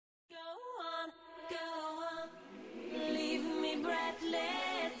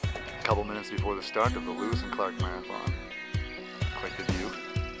A couple minutes before the start of the Lewis and Clark Marathon. Quite the view.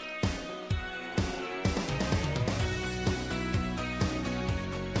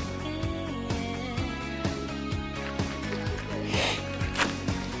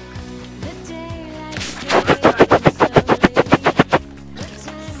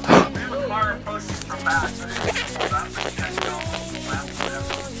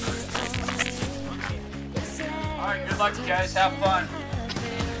 Alright, good luck, you guys. Have fun.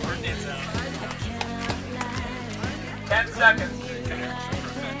 10 seconds. Here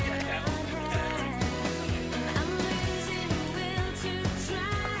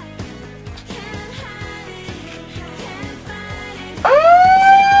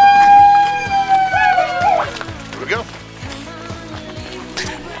we go.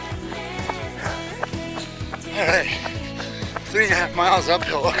 Alright, 3.5 miles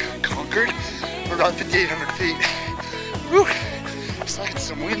uphill conquered. We're about 5,800 feet. Whew, it's like it's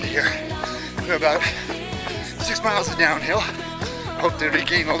some wind here. We're about 6 miles of downhill. Hope to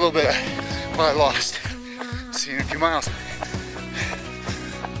regain a little bit of what I lost. See you in a few miles.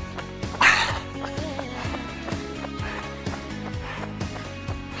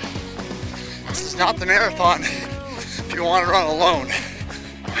 This is not the marathon if you want to run alone.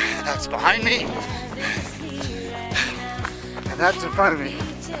 That's behind me, and that's in front of me.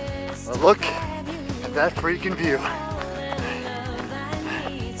 But look at that freaking view.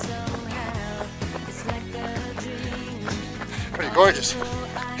 Pretty gorgeous.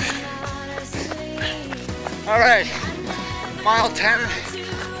 Alright, mile 10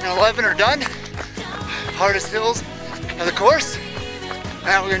 and 11 are done. Hardest hills of the course.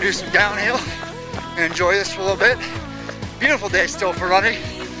 Now we're going to do some downhill and enjoy this for a little bit. Beautiful day still for running.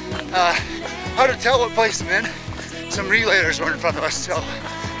 Hard to tell what place I'm in. Some relayers were in front of us, so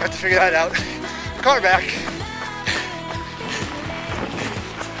I have to figure that out. Car back.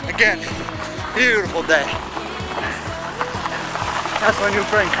 Again, beautiful day. That's my new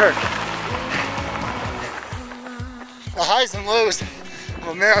friend Kirk. The highs and lows of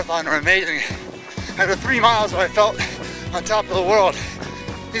a marathon are amazing. After 3 miles where I felt on top of the world,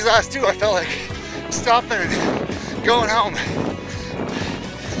 these last 2 I felt like stopping and going home.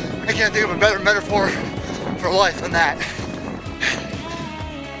 I can't think of a better metaphor for life than that.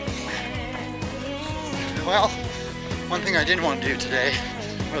 Well, one thing I didn't want to do today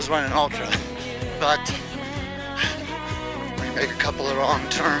was run an ultra, but when you make a couple of wrong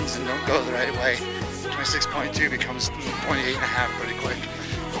turns and don't go the right way, 26.2 becomes 28.5 pretty quick.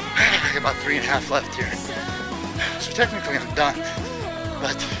 I got about 3.5 left here. So technically I'm done,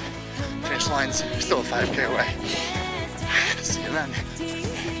 but finish line's still a 5K away. See you then.